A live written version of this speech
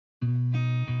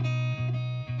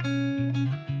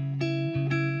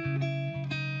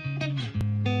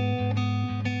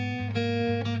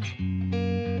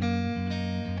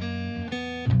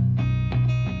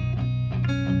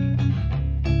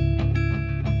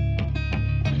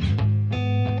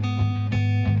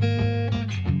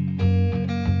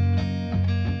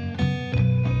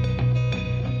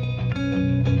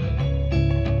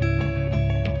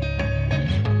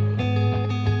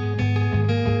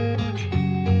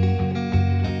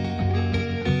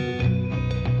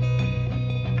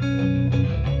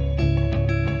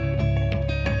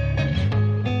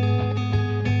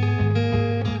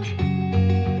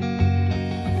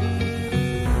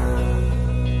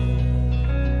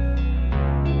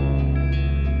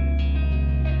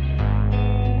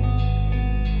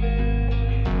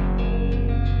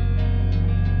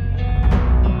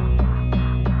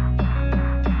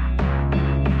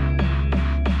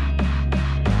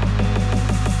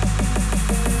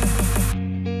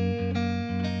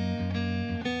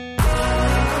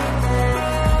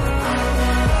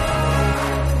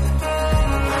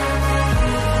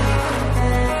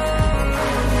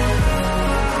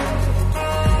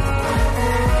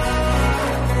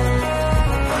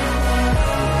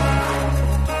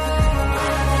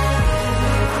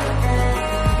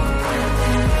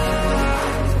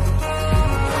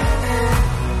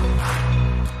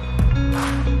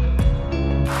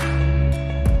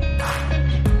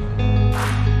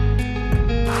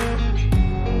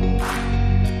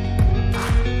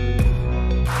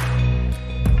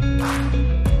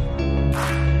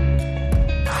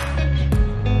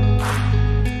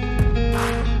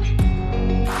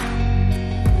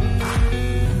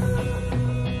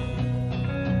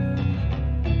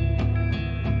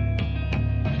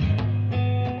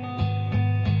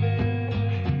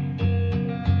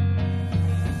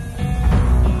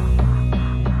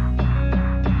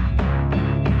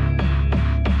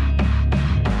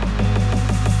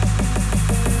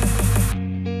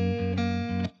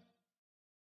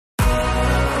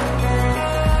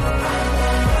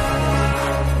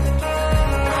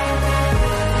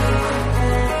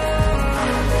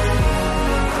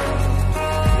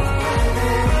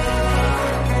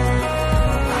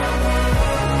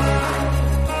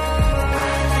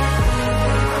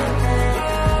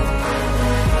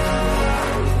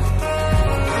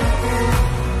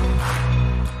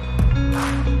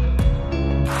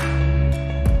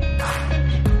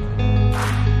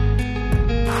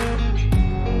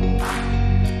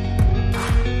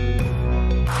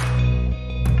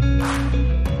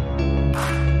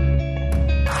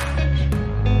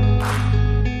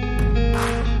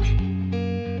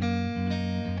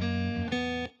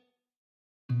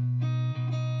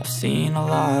seen a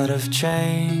lot of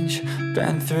change,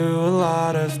 been through a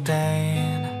lot of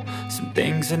pain. Some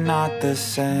things are not the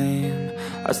same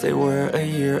as they were a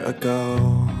year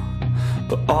ago,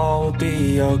 but all will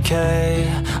be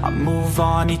okay. I move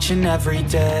on each and every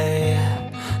day.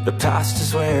 The past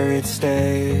is where it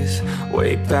stays,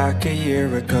 way back a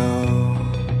year ago.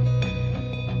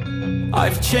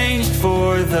 I've changed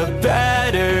for the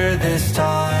better this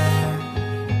time.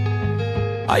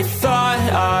 I thought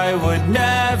I would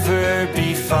never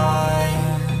be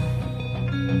fine.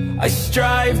 I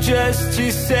strive just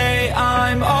to say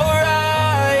I'm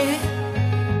alright,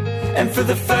 and for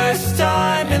the first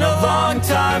time in a long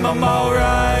time I'm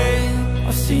alright.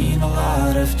 I've seen a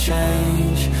lot of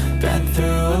change, been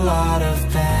through a lot of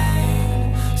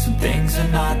pain. Some things are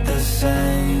not the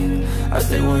same as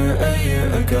they were a year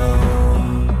ago,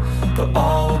 but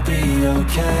all will be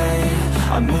okay.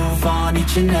 I move on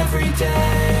each and every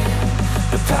day.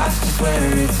 The past is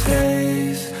where it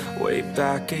stays, way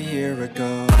back a year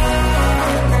ago.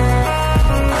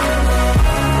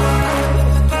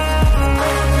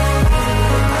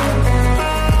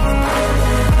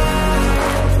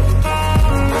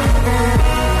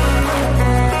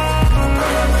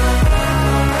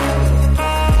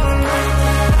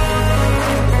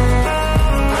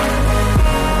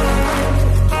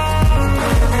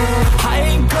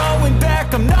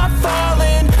 I'm not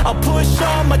falling, I'll push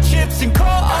all my chips and call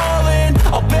all in.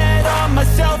 I'll bet on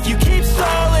myself, you keep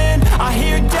stalling. I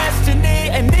hear destiny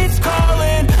and it's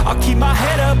calling. I'll keep my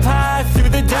head up high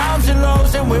through the downs and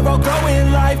lows, and we're all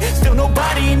going life. Still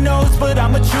nobody knows, but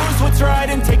I'ma choose what's right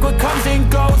and take what comes and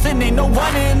goes. And ain't no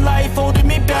one in life holding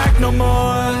me back no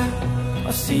more.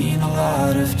 I've seen a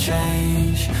lot of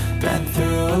change, been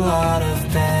through a lot of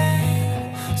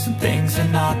pain. Some things are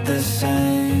not the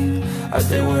same as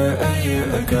they were a year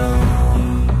ago,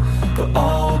 but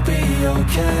all will be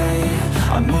okay.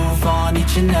 I move on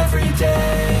each and every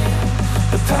day.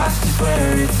 The past is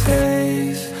where it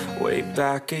stays, way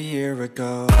back a year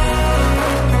ago.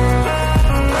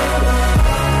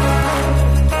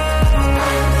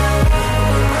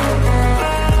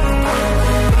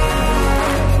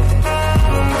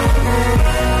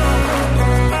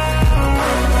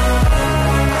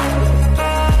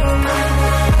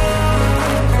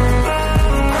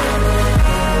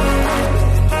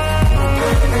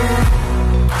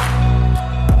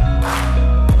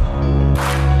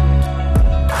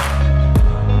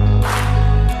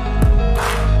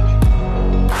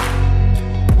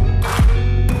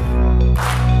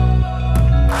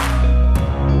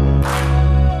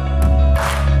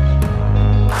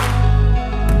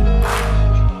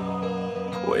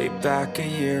 Back a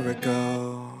year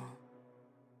ago.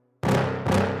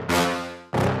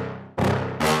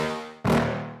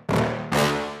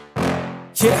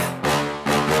 Yeah.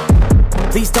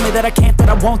 Please tell me that I can't, that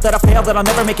I won't, that I fail, that I'll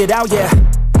never make it out, yeah.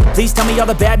 Please tell me all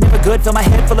the bad, never good, fill my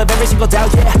head full of every single doubt,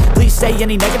 yeah. Please say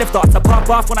any negative thoughts, I pop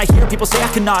off when I hear people say I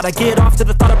cannot. I get off to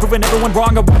the thought of proving everyone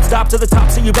wrong. I won't stop to the top,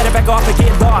 so you better back off and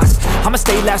get lost. I'ma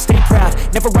stay loud, stay proud,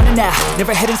 never running out,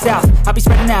 never heading south. I'll be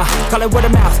spreading out, call it word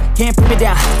of mouth, can't put me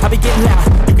down, I'll be getting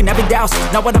loud. You can have your doubts,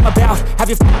 not what I'm about, have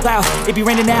your f***ing cloud. It be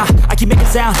raining now, I keep making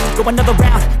sound, go another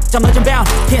round, I'm legend bound,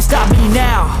 can't stop me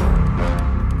now.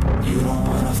 You don't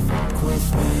wanna fuck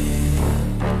with me,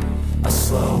 a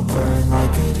slow burn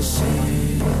like a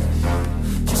disease.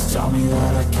 Just tell me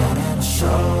that I can and I'll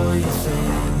show you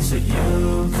things that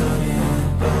you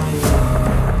couldn't believe.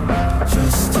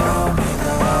 Just tell me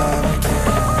that I can.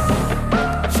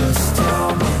 Just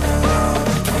tell me that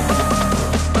I can.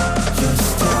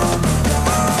 Just tell me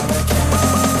that I can.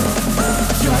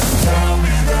 Just tell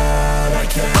me that I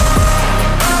can.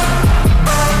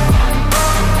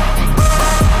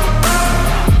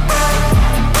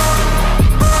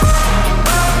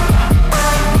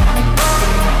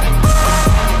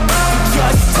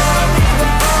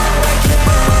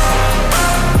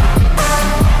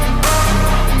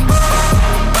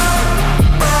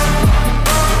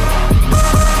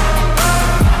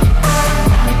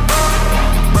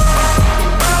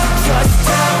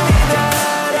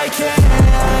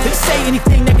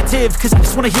 Cause I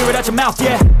just wanna hear it out your mouth,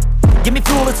 yeah. Give me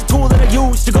fuel, it's a tool that I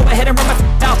use to go ahead and run my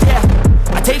mouth, yeah.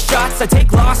 I take shots, I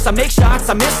take loss, I make shots,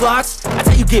 I miss lots. That's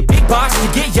how you get big box, you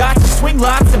get yachts, you swing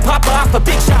lots and pop off a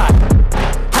big shot.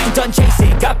 I ain't done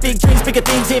chasing, got big dreams, bigger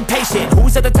things, impatient.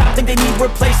 Who's at the top think they need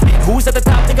replacement? Who's at the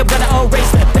top think I'm gonna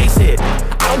erase them? Face it,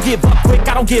 I don't give up quick,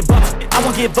 I don't give up shit, I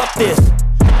won't give up this.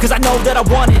 Cause I know that I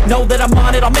want it, know that I'm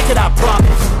on it, I'll make it, I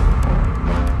promise.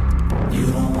 You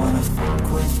don't wanna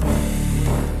fuck with me,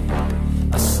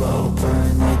 a slow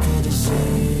burn like a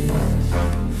disease.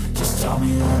 Just tell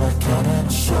me that I can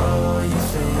and show you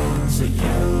things so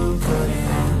you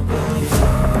couldn't believe.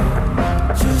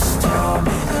 Just tell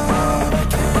me that I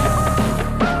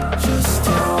can. Just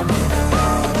tell me that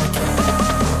I can.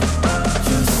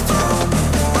 Just tell me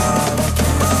that I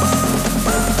can.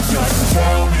 Just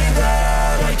tell me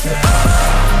that I can.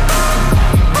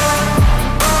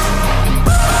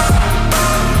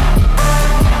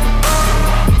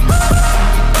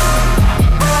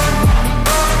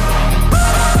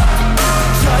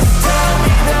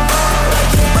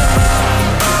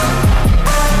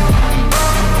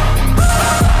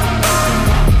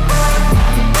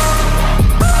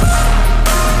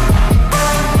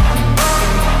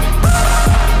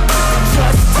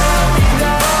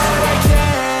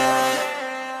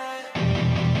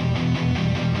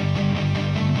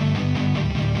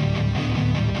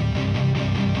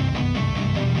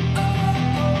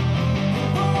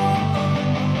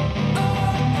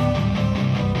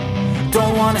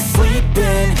 Don't wanna sleep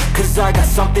in, cause I got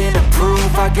something to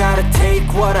prove. I gotta take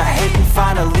what I hate and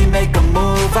finally make a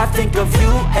move. I think of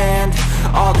you and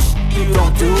all the shit you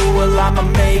don't do. Well, I'ma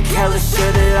make hella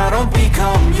sure that I don't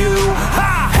become you.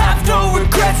 I have no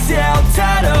regrets, yeah, I'll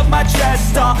tie up my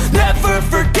chest. I'll never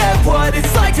forget what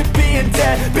it's like to be in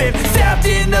debt. Been stabbed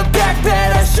in the back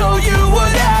bed, I'll show you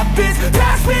what happens.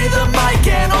 Pass me the mic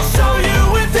and I'll show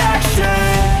you with action.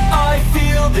 I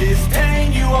feel this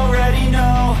pain, you already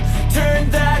know. Turn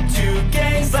that to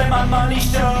gains, let my money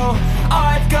show.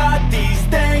 I've got these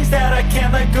things that I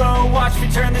can't let go. Watch me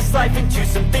turn this life into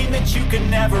something that you could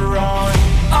never own.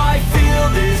 I feel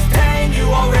this pain, you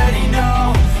already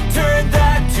know. Turn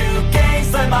that to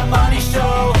gains, let my money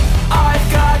show.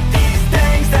 I've got these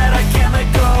things that I can't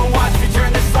let go. Watch me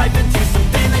turn this life into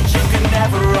something that you could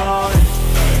never own.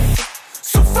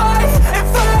 So fight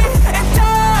and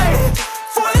die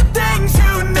for the things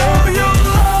you know you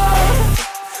love.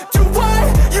 Do what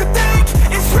you think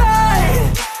is right,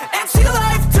 and see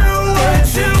life do what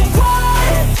you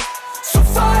want. So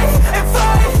fight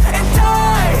and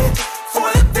die for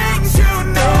the things you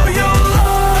know you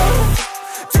love.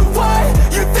 Do what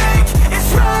you think is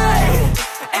right,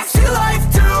 and see life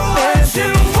do what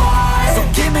you want. So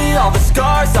give me all the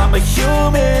scars, I'm a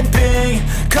human being.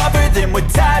 Cover them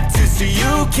with tattoos so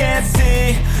you can't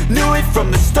see. Knew it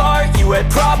from the start, you had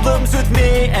problems with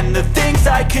me and the things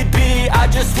I could be, I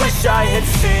just wish I had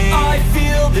seen. I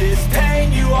feel this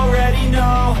pain, you already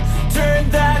know. Turn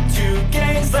that to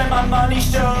gains, let my money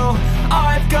show.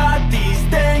 I've got these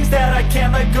things that I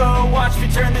can't let go. Watch me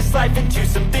turn this life into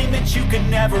something that you could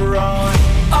never own.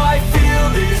 I feel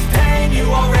this pain, you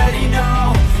already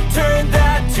know. Turn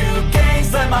that to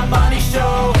gains, let my money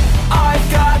show.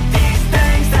 I've got these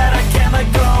things that I can't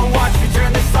let go. Watch me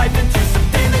turn this life into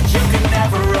something that you could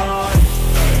never own.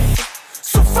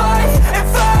 So fight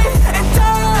and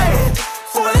die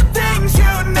for the things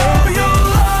you know you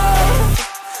love.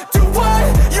 Do what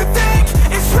you think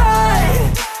is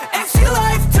right, and see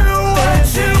life do what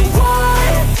you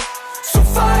want. So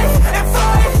fight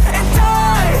and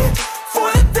die for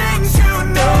the things you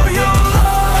know you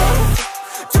love.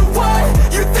 Do what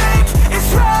you think is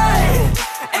right,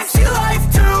 and see life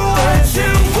do what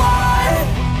you want.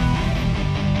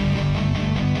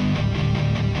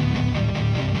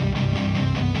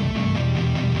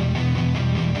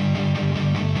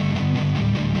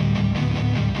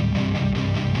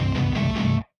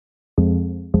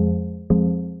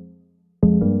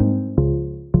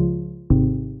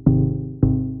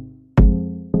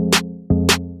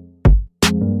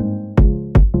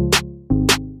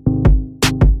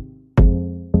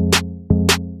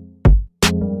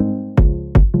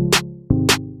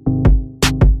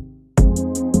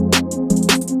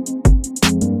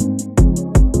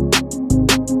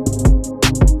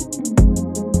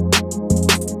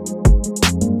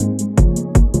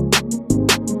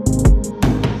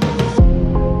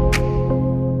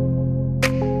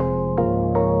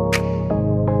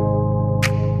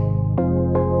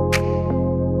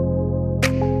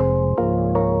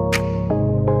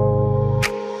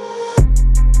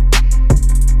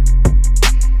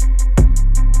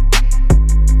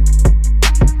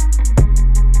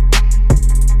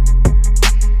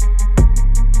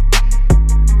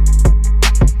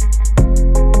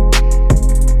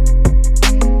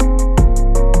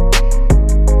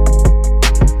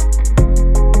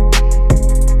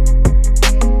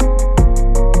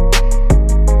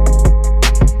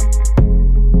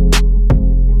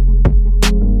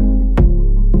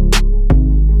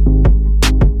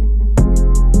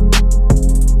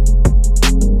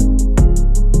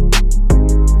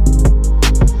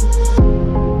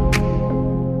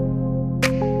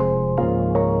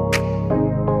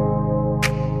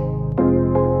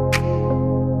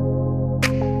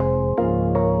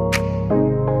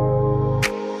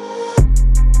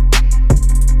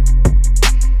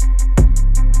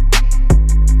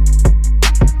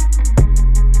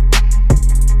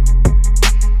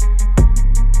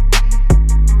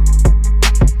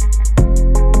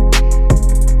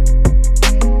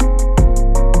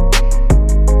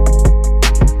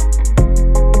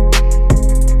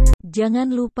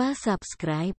 Jangan lupa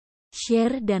subscribe,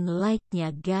 share dan like-nya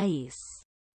guys.